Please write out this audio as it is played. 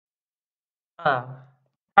Hi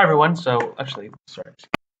everyone. So actually, sorry, just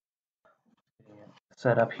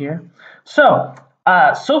set up here. So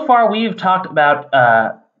far we've talked about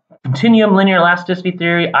continuum linear elasticity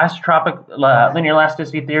theory, isotropic linear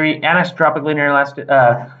elasticity theory, anisotropic linear elastic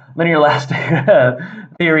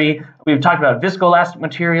theory. We've talked about viscoelastic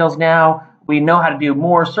materials. Now we know how to do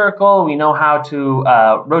Mohr circle. We know how to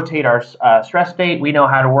rotate our stress state. We know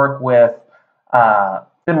how to work with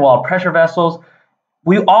thin-walled pressure vessels.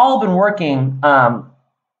 We've all been working.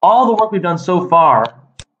 All the work we've done so far,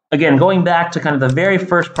 again, going back to kind of the very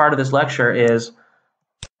first part of this lecture, is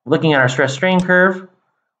looking at our stress strain curve.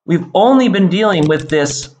 We've only been dealing with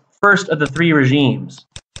this first of the three regimes.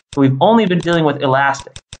 So we've only been dealing with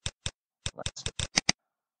elastic.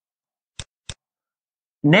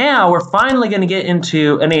 Now we're finally going to get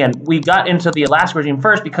into, and again, we got into the elastic regime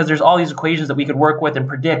first because there's all these equations that we could work with and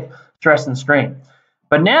predict stress and strain.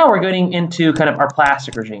 But now we're getting into kind of our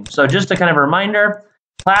plastic regime. So just a kind of a reminder,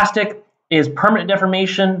 plastic is permanent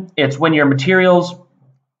deformation. It's when your materials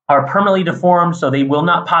are permanently deformed, so they will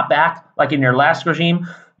not pop back like in your elastic regime.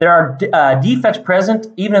 There are defects present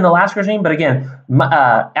even in the elastic regime, but again,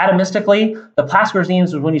 atomistically, the plastic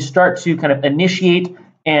regimes is when you start to kind of initiate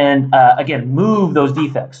and again move those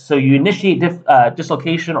defects. So you initiate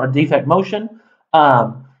dislocation or defect motion,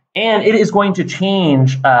 and it is going to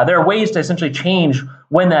change. There are ways to essentially change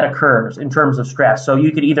when that occurs in terms of stress. So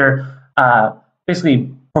you could either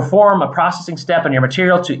basically perform a processing step in your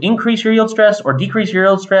material to increase your yield stress or decrease your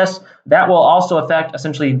yield stress. That will also affect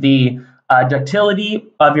essentially the ductility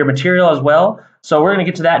of your material as well. So we're going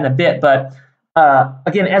to get to that in a bit. But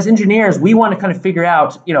again, as engineers, we want to kind of figure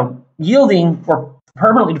out, yielding or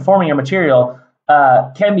permanently deforming your material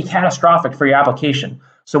can be catastrophic for your application.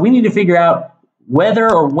 So we need to figure out whether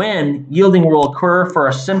or when yielding will occur for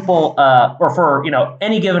a simple or for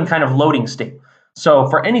any given kind of loading state. So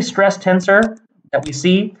for any stress tensor that we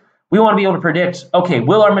see, we want to be able to predict, okay,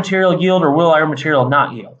 will our material yield or will our material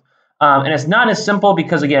not yield? And it's not as simple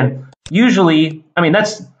because, again, usually,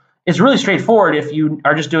 it's really straightforward if you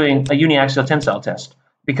are just doing a uniaxial tensile test.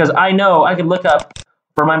 Because I know I can look up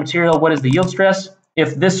for my material what is the yield stress.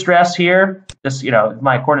 If this stress here,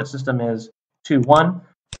 my coordinate system is 2, 1.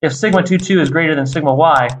 If sigma 2, 2 is greater than sigma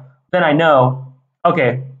y, then I know,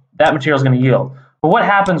 okay, that material is going to yield. But what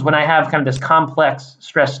happens when I have kind of this complex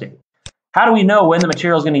stress state? How do we know when the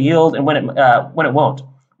material is going to yield and when it won't?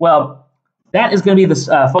 Well, that is going to be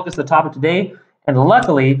the focus of the topic today. And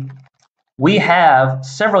luckily, we have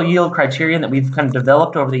several yield criterion that we've kind of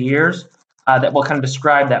developed over the years that will kind of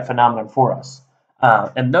describe that phenomenon for us.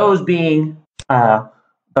 And those being the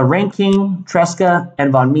Rankine, Tresca,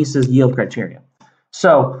 and von Mises Yield Criterion.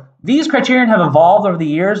 So these criterion have evolved over the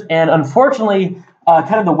years, and unfortunately,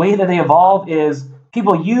 kind of the way that they evolve is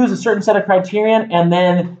people use a certain set of criterion and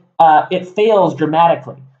then it fails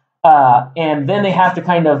dramatically. And then they have to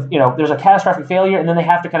kind of, there's a catastrophic failure, and then they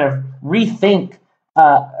have to kind of rethink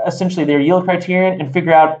essentially their yield criterion and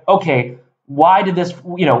figure out, okay, why did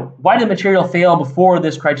the material fail before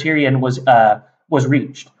this criterion was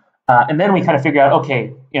reached? And then we kind of figure out,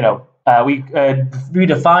 okay, we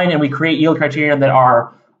define and we create yield criteria that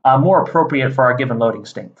are more appropriate for our given loading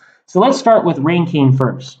state. So let's start with Rankine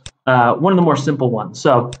first, one of the more simple ones.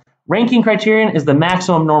 So Rankine criterion is the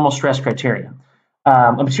maximum normal stress criterion.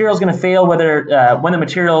 A material is going to fail whether when the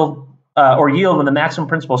material or yield when the maximum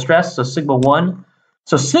principal stress, so sigma 1.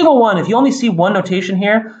 So sigma 1, if you only see one notation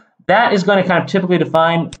here, that is going to kind of typically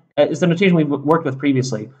define, is the notation we've worked with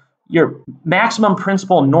previously, your maximum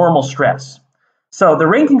principal normal stress. So the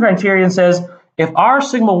Rankine criterion says if our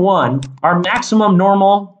sigma 1, our maximum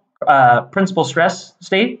normal principal stress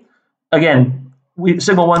state, again,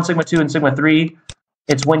 sigma 1, sigma 2, and sigma 3,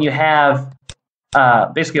 it's when you have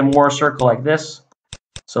basically a Mohr circle like this.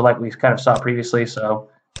 So like we kind of saw previously, so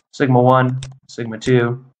sigma 1, sigma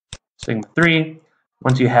 2, sigma 3.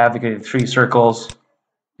 Once you have the 3 circles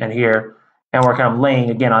and here, and we're kind of laying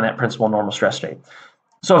again on that principal normal stress state.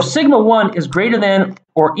 So if sigma 1 is greater than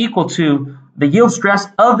or equal to the yield stress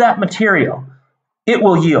of that material, it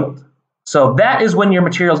will yield. So that is when your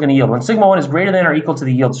material is going to yield, when sigma 1 is greater than or equal to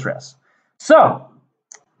the yield stress. So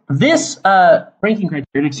this Rankine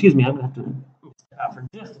criterion, excuse me, I'm going to have to stop for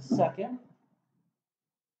just a second.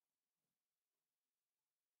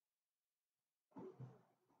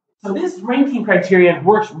 So this Rankine criterion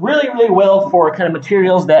works really, really well for kind of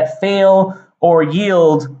materials that fail or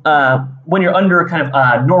yield when you're under kind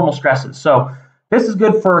of normal stresses. So this is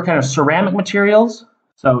good for kind of ceramic materials.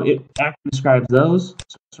 So it actually describes those.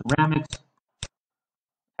 So ceramics,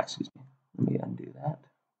 excuse me, let me undo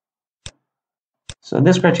that. So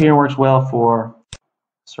this criterion works well for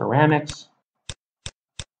ceramics,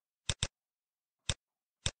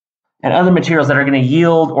 and other materials that are going to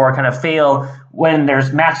yield or kind of fail when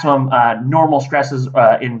there's maximum normal stresses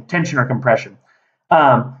in tension or compression.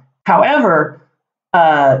 However,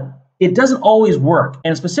 it doesn't always work,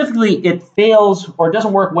 and specifically it fails or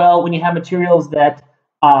doesn't work well when you have materials that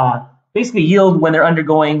basically yield when they're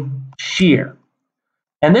undergoing shear.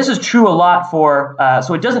 And this is true a lot for,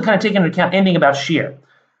 so it doesn't kind of take into account anything about shear.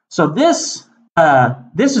 So this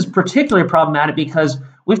is particularly problematic because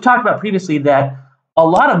we've talked about previously that a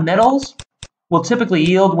lot of metals will typically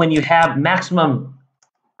yield when you have maximum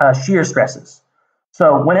shear stresses.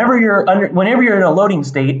 So whenever you're in a loading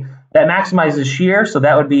state that maximizes shear, so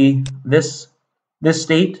that would be this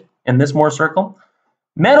state and this Mohr circle,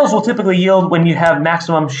 metals will typically yield when you have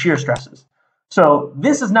maximum shear stresses. So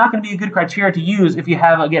this is not going to be a good criteria to use if you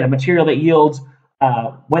have, again, a material that yields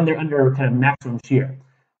when they're under kind of maximum shear.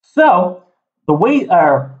 So the way,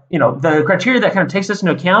 the criteria that kind of takes this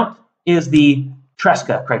into account is the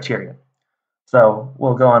Tresca criterion. So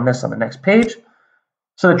we'll go on this on the next page.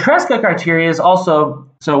 So the Tresca criteria is also,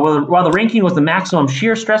 so while the Rankine was the maximum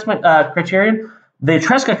shear stress criterion, the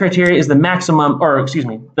Tresca criteria is the maximum,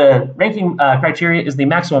 the Rankine criteria is the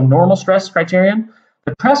maximum normal stress criterion.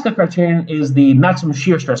 The Tresca criterion is the maximum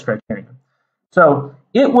shear stress criterion. So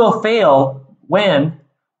it will fail when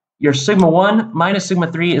your sigma 1 minus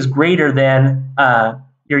sigma 3 is greater than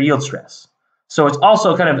your yield stress. So it's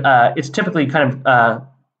also kind of, it's typically kind of,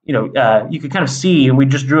 you can kind of see, and we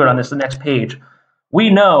just drew it on the next page. We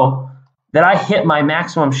know that I hit my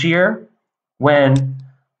maximum shear when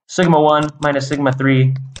sigma 1 minus sigma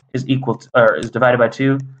 3 is equal to, or is divided by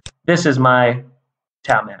 2. This is my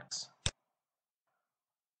tau max.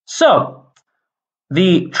 So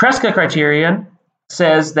the Tresca criterion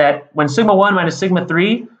says that when sigma 1 minus sigma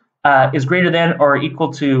 3 is greater than or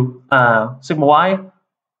equal to sigma y,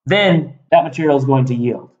 then that material is going to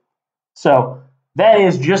yield. So that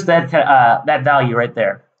is just that that value right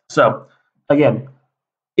there. So again,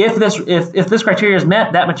 if this criteria is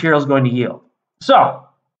met, that material is going to yield. So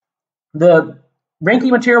the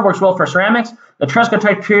Rankine material works well for ceramics. The Tresca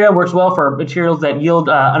criteria works well for materials that yield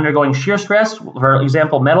undergoing shear stress, for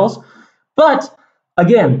example, metals. But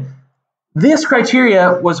again, this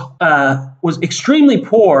criteria was extremely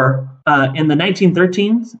poor in the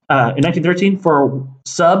 1913 for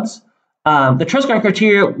subs. The Tresca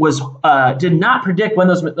criteria did not predict when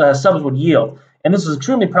those subs would yield, and this was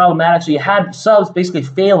extremely problematic. So you had subs basically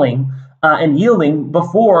failing and yielding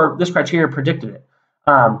before this criteria predicted it.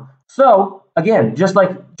 So again, just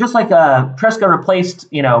like Tresca replaced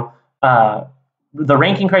the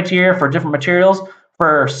Rankine criteria for different materials,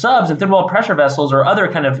 for subs and thin wall pressure vessels or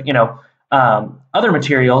other kind of other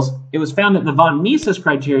materials, it was found that the von Mises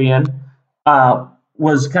criterion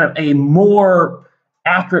was kind of a more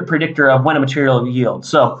accurate predictor of when a material yields.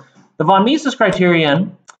 So the von Mises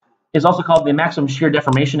criterion is also called the maximum shear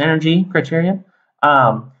deformation energy criterion.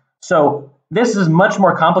 So this is much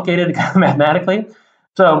more complicated mathematically.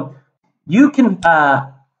 So you can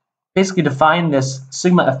basically define this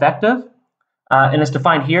sigma effective, and it's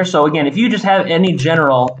defined here. So again, if you just have any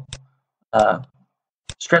general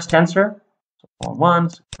stress tensor, sigma 1,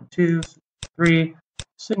 sigma 2, sigma 3,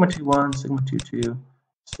 sigma 2, 1, sigma 2, 2,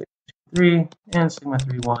 sigma 2, 3, and sigma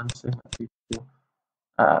 3, 1, sigma 3, 2.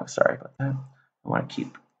 Sorry about that. I want to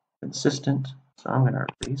keep consistent, so I'm going to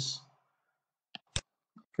erase,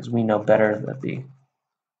 because we know better that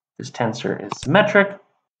this tensor is symmetric.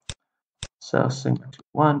 So sigma 2,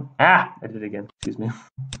 1, I did it again, excuse me.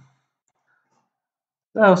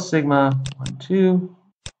 So sigma 1, 2,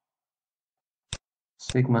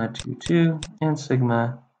 sigma 2, 2, and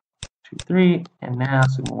sigma 2, 3, and now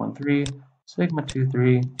sigma 1, 3, sigma 2,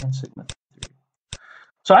 3, and sigma 3.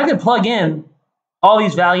 So I can plug in all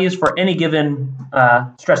these values for any given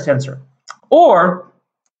stress tensor. Or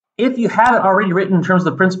if you have it already written in terms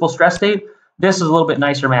of the principal stress state, this is a little bit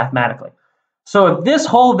nicer mathematically. So if this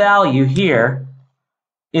whole value here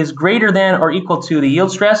is greater than or equal to the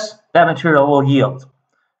yield stress, that material will yield.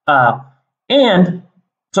 And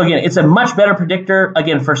so again, it's a much better predictor,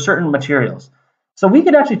 again, for certain materials. So we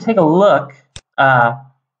could actually take a look,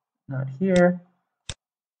 not here.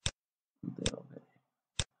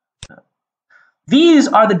 These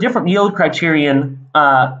are the different yield criterion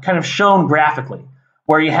kind of shown graphically,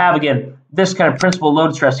 where you have, again, this kind of principal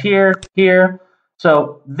load stress here, here.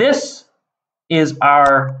 So this is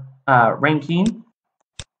our Rankine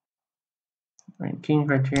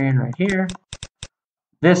criterion right here.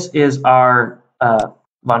 This is our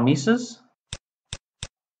von Mises.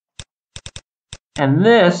 And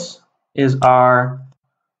this is our,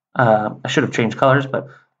 I should have changed colors, but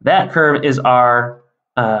that curve is our,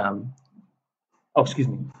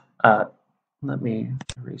 let me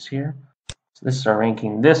erase here. So this is our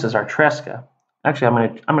Rankine. This is our Tresca.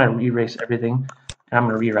 Actually, I'm gonna erase everything, and I'm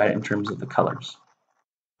gonna rewrite it in terms of the colors.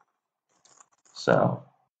 So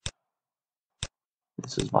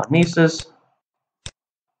this is von Mises.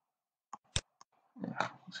 Yeah.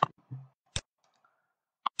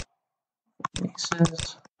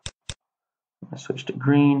 Mises. I'm gonna switch to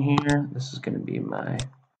green here. This is gonna be my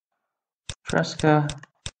Tresca,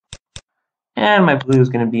 and my blue is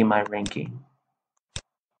gonna be my Rankine.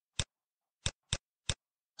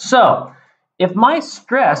 So if my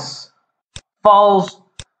stress falls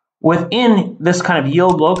within this kind of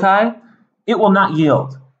yield loci, it will not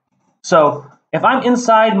yield. So if I'm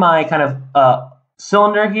inside my kind of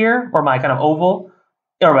cylinder here, or my kind of oval,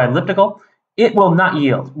 or my elliptical, it will not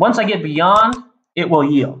yield. Once I get beyond, it will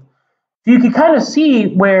yield. So you can kind of see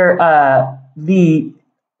where the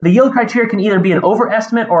yield criteria can either be an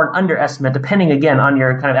overestimate or an underestimate, depending again on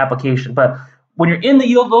your kind of application. But when you're in the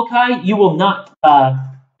yield loci, you will not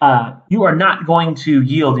you are not going to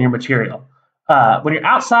yield in your material. When you're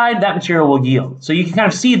outside, that material will yield. So you can kind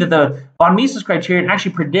of see that the von Mises criterion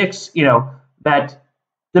actually predicts, that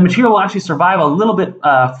the material will actually survive a little bit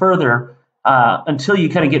further until you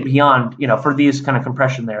kind of get beyond, for these kind of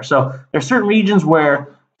compression there. So there's certain regions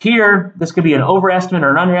where here this could be an overestimate or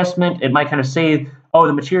an underestimate. It might kind of say, oh,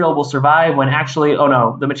 the material will survive, when actually, oh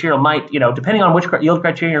no, the material might, depending on which yield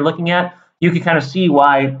criterion you're looking at, you can kind of see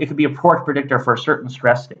why it could be a poor predictor for certain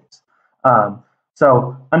stress states.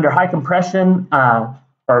 So under high compression,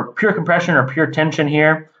 or pure compression or pure tension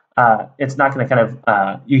here, it's not going to kind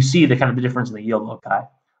of, you see the kind of the difference in the yield loci.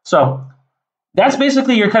 So that's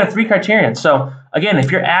basically your kind of three criterion. So again,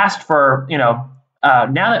 if you're asked for, now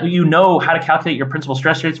that you know how to calculate your principal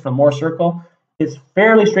stress rates from Mohr circle, it's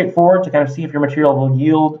fairly straightforward to kind of see if your material will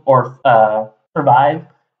yield or survive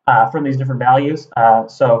from these different values.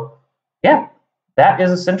 So yeah, that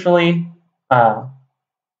is essentially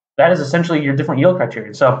your different yield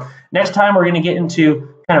criteria. So next time we're going to get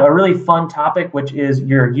into kind of a really fun topic, which is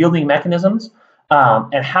your yielding mechanisms,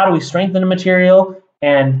 and how do we strengthen a material,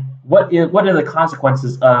 and what are the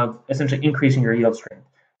consequences of essentially increasing your yield strength.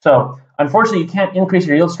 So unfortunately, you can't increase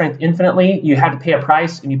your yield strength infinitely. You have to pay a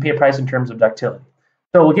price, and you pay a price in terms of ductility.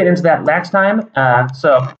 So we'll get into that next time.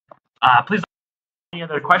 Please, any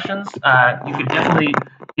other questions? You could definitely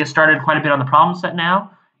get started quite a bit on the problem set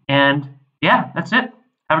now. And yeah, that's it.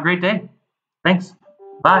 Have a great day. Thanks.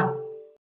 Bye.